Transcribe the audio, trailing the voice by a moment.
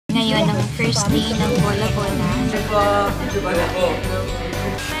ngayon ang first day ng Bola Bola.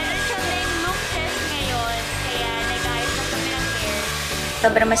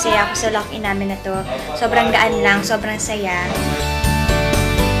 Sobrang masaya ako sa lock-in namin na to. Sobrang gaan lang, sobrang saya.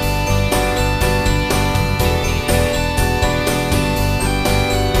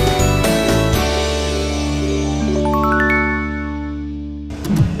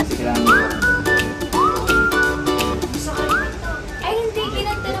 Ay, hindi.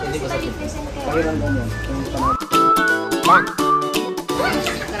 Kinanta na kasi malipisan kayo.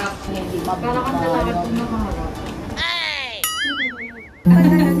 Para kang talaga kung nakaharap. Ano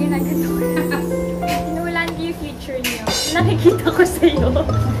na ginagawa? Sinulan ko yung future niyo. Nakikita ko sa'yo.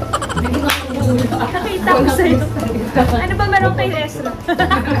 Nakita ko sa'yo. Ano ba meron kay Ezra?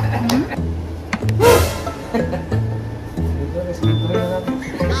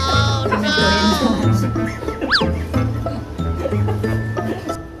 Oh no!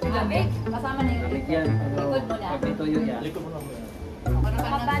 Kasama na yung likod mo na. Likod mo na. Mga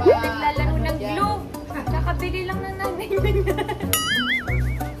bata naglalaro ng glue. Nakabili lang na namin yun.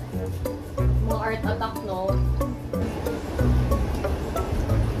 Mga art attack, no?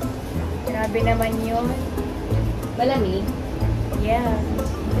 Grabe naman yun. Malamig? Yeah.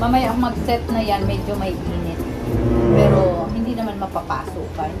 Mamaya mag-set na yan, medyo may init. Pero hindi naman mapapasok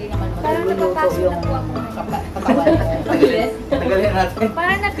ka. Hindi naman magluluto yung katawan mo. Tagalin natin.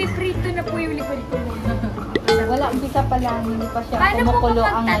 Parang napiprito na po yung likod ko. Wala, umpisa pa lang. Hindi pa siya Paano po kumukulo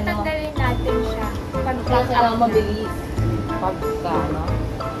kapag ang ano. tatanggalin natin siya? Kasi lang mabilis. Pagka, ano,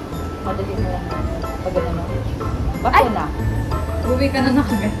 madali mo lang. Pag ano, bato na. Uwi ka na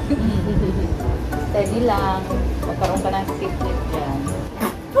nakagad. Steady lang. Magkaroon ka ng stiffness dyan.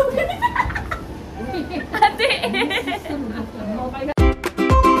 Ate!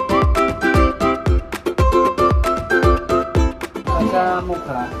 Sa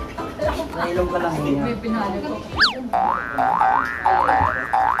mukha, nailong ka lang niya. May pinalo ko.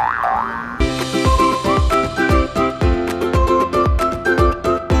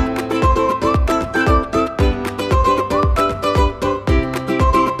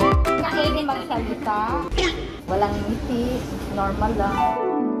 Nakainin magsalita. Walang ngiti. Normal lang.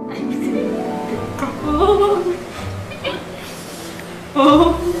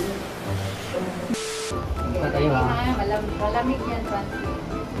 Tayo ha. Malamig yan, Francis.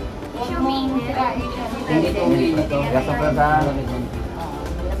 Siya umiinit. Hindi po ulit na to. Gasa pa sa lamig yan.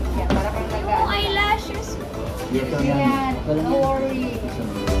 Malamig yan. Para kang Yung nag- eyelashes mo. Dito Yan. yan. No worry.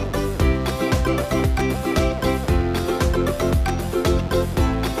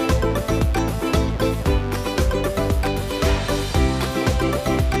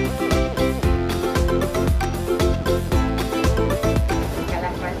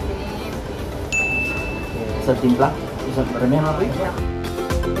 Kalang Francis. Isang timpla. Isang paramihan ako eh.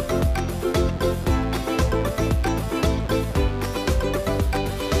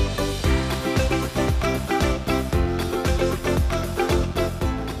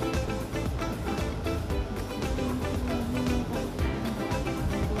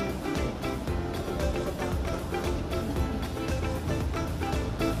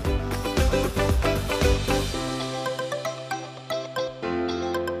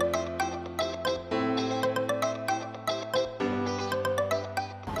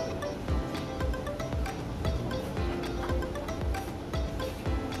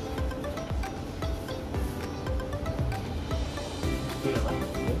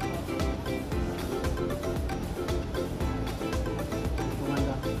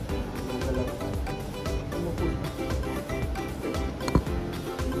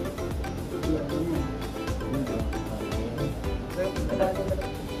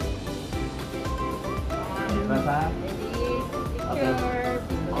 Basa?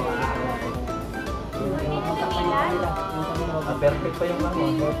 Perfect pa yung ano.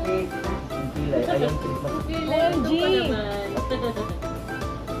 Perfect. Yung kilay. Ay, yung treatment. OMG!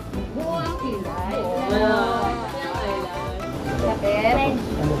 Buo ang kilay. Kapit.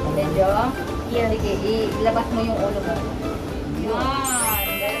 Medyo. Sige, ilabas mo yung ulo mo.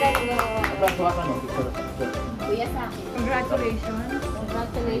 Suwa ka no? Kuya sa akin. Congratulations!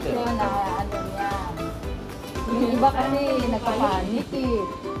 Congratulations na ano niya. Yung iba kasi nagpapanik eh.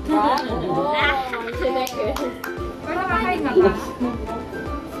 Ha? Oo. Pero kakain na ka?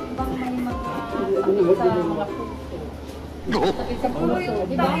 Ibang may mga sakit sa mga puso. Sakit sa puso.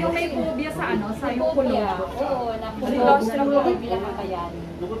 Yung may phobia sa ano? Sa yung Phobia. kulong. Oo, nakulong. Hindi bilang kakayanin.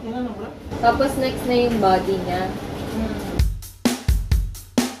 Tapos next na yung body niya.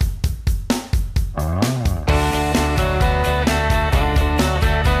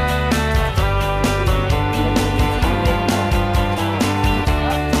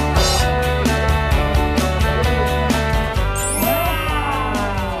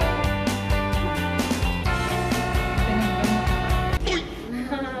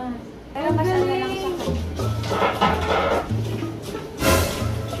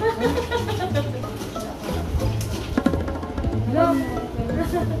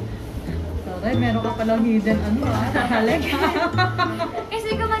 meron ka palang hidden talaga.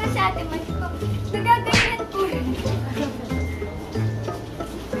 Kasi gumano si ate mo. Nagaganyan po.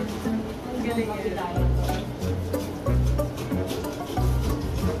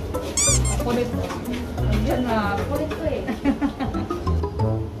 Kulit. Ayan na. Kulit ko eh.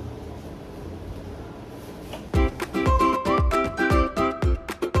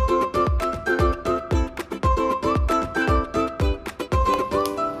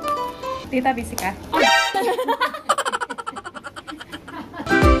 Tita, busy ka?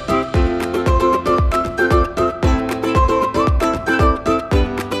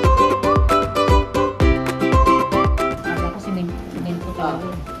 Akala ko sinend ko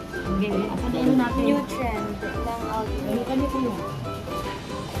talaga. Ano natin? New trend ng outfit.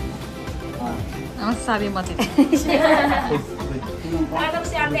 Ang sabi mo, Tita? Parang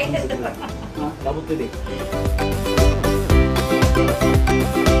si ate. Labot ko din.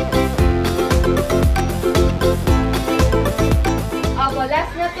 Ako,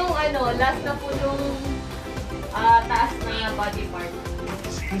 last na tong last na po yung taas na body part.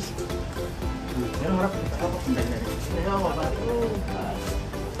 Meron harap.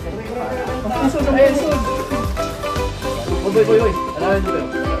 Boy. Alamin mo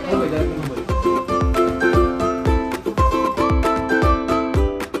ba? Boy, dalamin mo boy.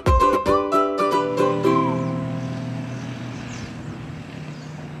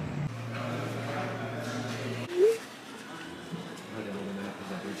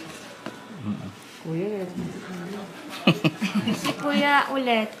 Si Kuya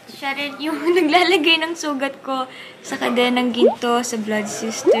ulit, siya rin yung naglalagay ng sugat ko sa kadenang ginto, sa Blood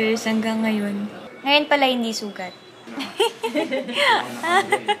Sisters hanggang ngayon. Ngayon pala hindi sugat.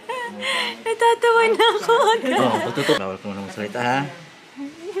 Natatawa na ako. Tututo. Bawal ko muna magsalita ha.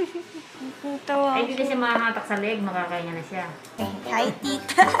 Natawa Ay, ako. hindi siya makahatak sa leg. Makakain na siya. Hi,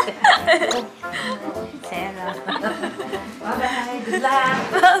 tita. Sarah. Bye-bye. Good luck.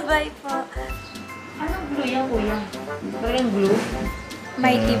 Bye-bye po. Anong glue yan, kuya? Parang glue?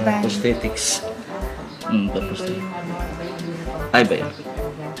 Mighty Band. Prosthetics. Tapos ay ba yan?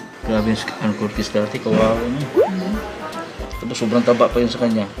 Grabe yung ang Curtis dati, kawawa niya. Tapos sobrang taba pa yun sa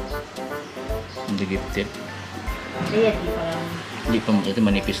kanya. Hindi gifted. Ayan, di pa lang. Hindi pa ito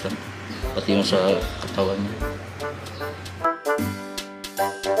manipis lang. Pati yung sa katawan niya.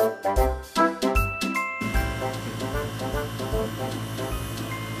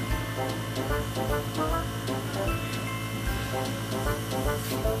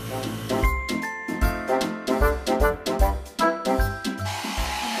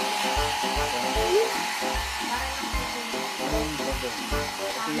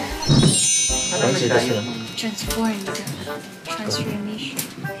 Ay, sila sila. Transformed. Transformation.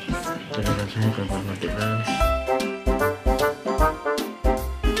 Talaga siya, konfirmati dance.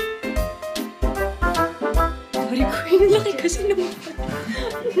 Sorry ko, yung laki kasi naman.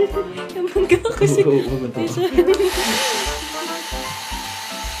 Namangga kasi.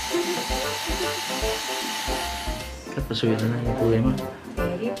 Kapasuyo na yung kulay mo.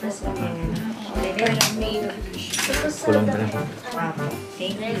 Very present. Parang may Kulang na lang.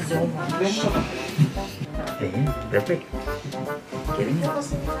 Thank you so much. Eh, perfect. Kidding mo.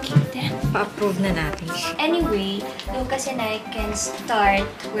 Pa-approve na natin. Anyway, Lucas and I can start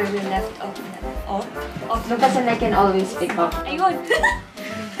where we left off na. Off? Lucas and I can always pick up. Ayun!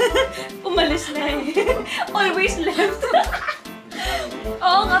 Umalis na eh. Always left.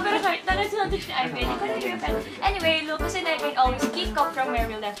 Oo nga, pero talaga natin siya. Anyway, Lucas and I can always pick up from where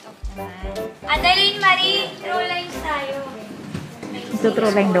we left off naman. Adeline, Marie, roll lines tayo.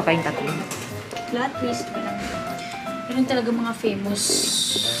 Tuturo lang daw kayong tatlo. Plot twist ko lang. Ganun talaga mga famous.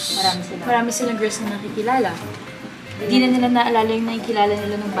 Marami sila. Marami silang girls na nakikilala. Hindi na nila naalala yung nakikilala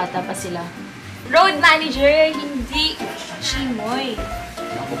nila nung bata pa sila. Road manager, hindi Chimoy.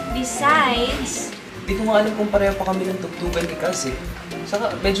 Besides, Hindi ko nga alam kung pareho pa kami ng tugtugan ni Kaz eh.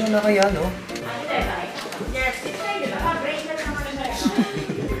 Saka medyo nakaya, no?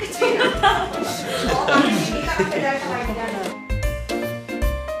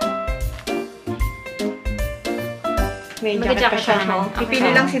 May jacket pa siya, no?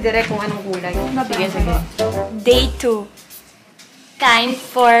 Pipili lang si Direk kung anong kulay. Sige, sige. Day 2. Time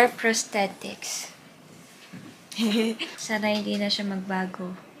for prosthetics. Sana hindi na siya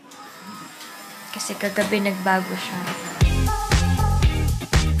magbago. Kasi kagabi nagbago siya.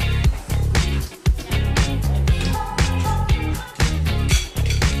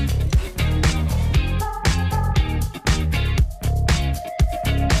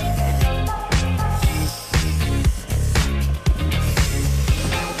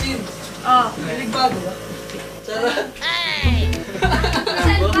 Oh. Nagbago ba? Sarap!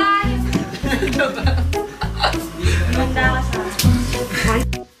 Saan ba?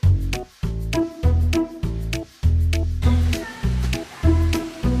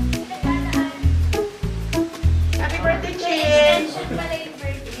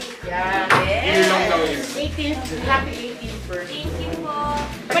 Happy 18th birthday. Thank you po.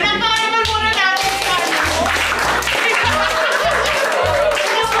 Palakpakan naman muna natin sa ano mo.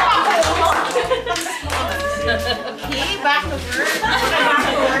 Okay, back to work. Back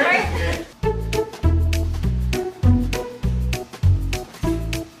to work.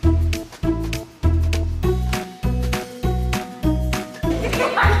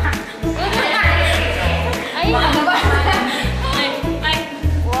 Ay, ano ba? Ay.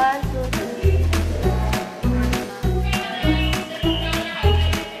 1, 2, 3.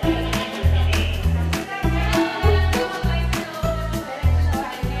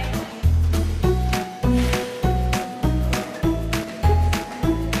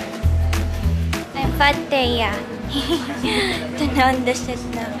 I'm Fat Thea. Ito na on the set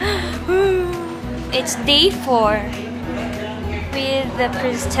na. It's day 4 with the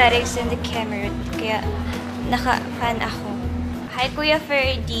prosthetics and the camera. Kaya naka-fan ako. Hi, Kuya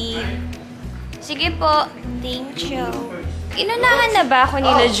Ferdy. Sige po. Thank you. Inunahan na ba ako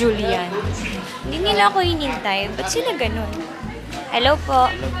nila Julian? Hindi nila ako hinintay. Ba't sila ganun? Hello po.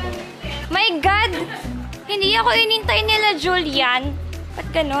 My God! Hindi ako hinintay nila Julian. Ba't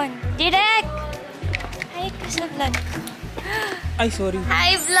ganun? Direk! Hi, ka sa vlog. Ay, sorry.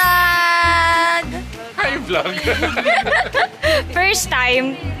 Hi, vlog! Hi, vlog. First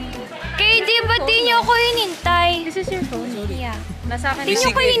time. Kaya di ba di niyo ako hinintay? This is your phone. Yeah. Nasa akin. Di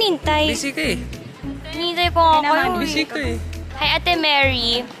niyo ako hinintay. Busy ka eh. Hinintay ko nga kayo. Busy ka eh. Hi, Ate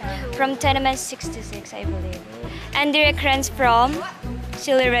Mary from Tenement 66, I believe. And Direct Renz from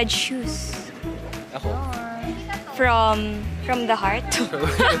Silly Red Shoes. Ako. From the heart.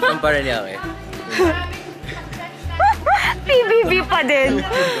 From Paranaque. PBB pa din.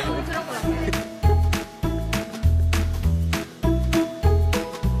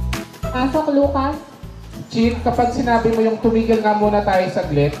 Pasok, Lucas. Chief, kapag sinabi mo yung tumigil nga muna tayo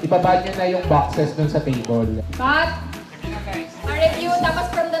saglit, ibaba nyo na yung boxes dun sa table. Cut! A review, tapos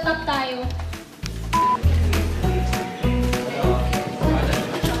from the top tayo.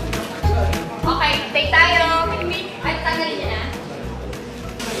 Okay, take tayo. Ay, tanggalin niya na.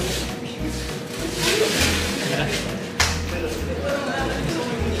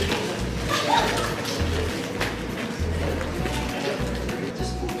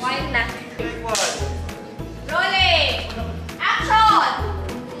 Wine na. Rolling! Action!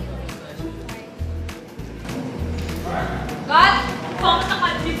 God!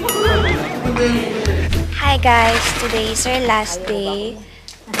 Hi guys! Today is our last day.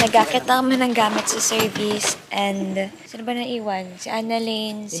 Nag-akit kami ng gamit sa service and sino ba naiwan? Si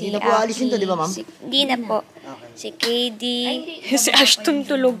Annalyn, si Hindi na po aalisin to, di ba, ma'am? Hindi na po. Si KD, si Ashton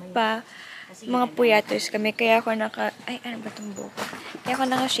tulog pa. Mga puyatos kami. Kaya ako ay, ano ba itong buko? Kaya ako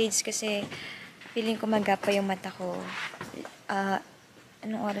naka-shades kasi feeling ko magapa yung mata ko.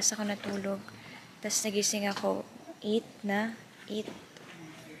 Anong oras ako natulog? Tapos nagising ako 8 na.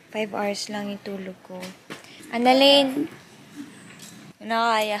 5 hours lang yung tulog ko. Annalyn!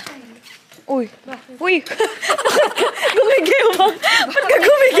 Nakakaya. Uy! Uy! Gumigewang! Ba't ka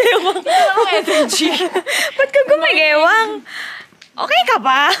gumigewang? Ba't ka gumigewang? Okay ka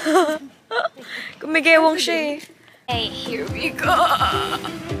ba? Gumigewang siya eh. Hey, here we go!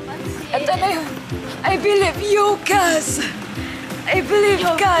 Ito na yun. I believe you, Cass! I believe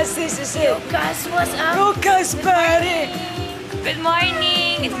Cass, this is it. Cass, what's up? Yo, Cass, pare! Good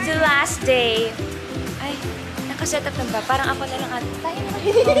morning! It's the last day. Ay, nakaset up na ba? Parang ako na lang ate. Tayo na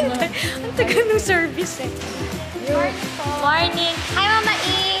hinihintay. Ang tagal ng service eh. Morning po. Morning. Hi, Mama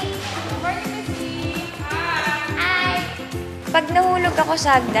E. Morning, Miss E. Hi. Pag nahulog ako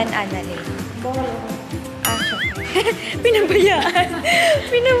sa hagdan, Annalyn. Ah, pinabayaan.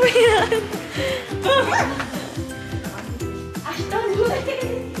 Pinabayaan. Ashton,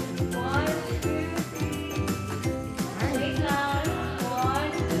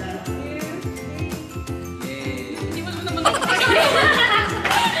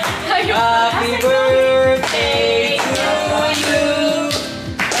 Happy birthday to you.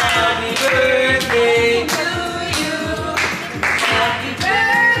 Happy birthday to you. Happy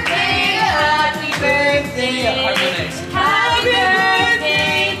birthday, happy birthday. Happy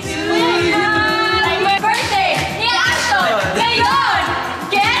birthday to you. My birthday ni Ashton! Ngayon!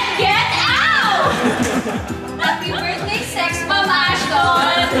 Get out! Happy birthday, sex bomb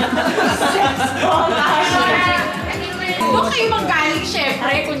Ashton! Sex bomb Ashton! Huwag kayo manggaling,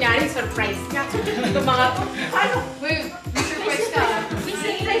 syempre. Kunyari, surprise ka. Ito mga to. Ano? Wait, surprise ka. Hindi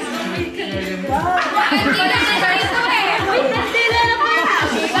na siya dito eh! Hindi na naman!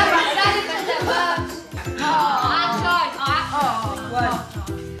 Galit ka siya ba? Action!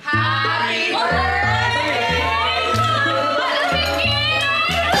 Happy birthday!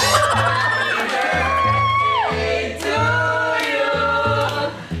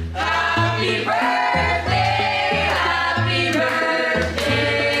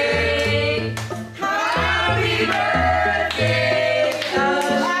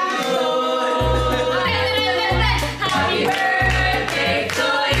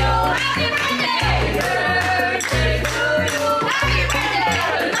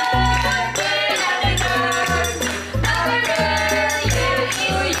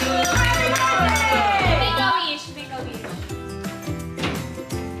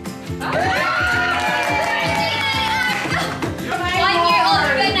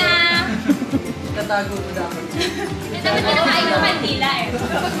 Tinatago ko dapat. Dapat na nakain yung kandila eh.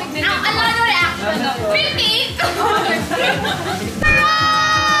 Ang ano reaction no? Philippines!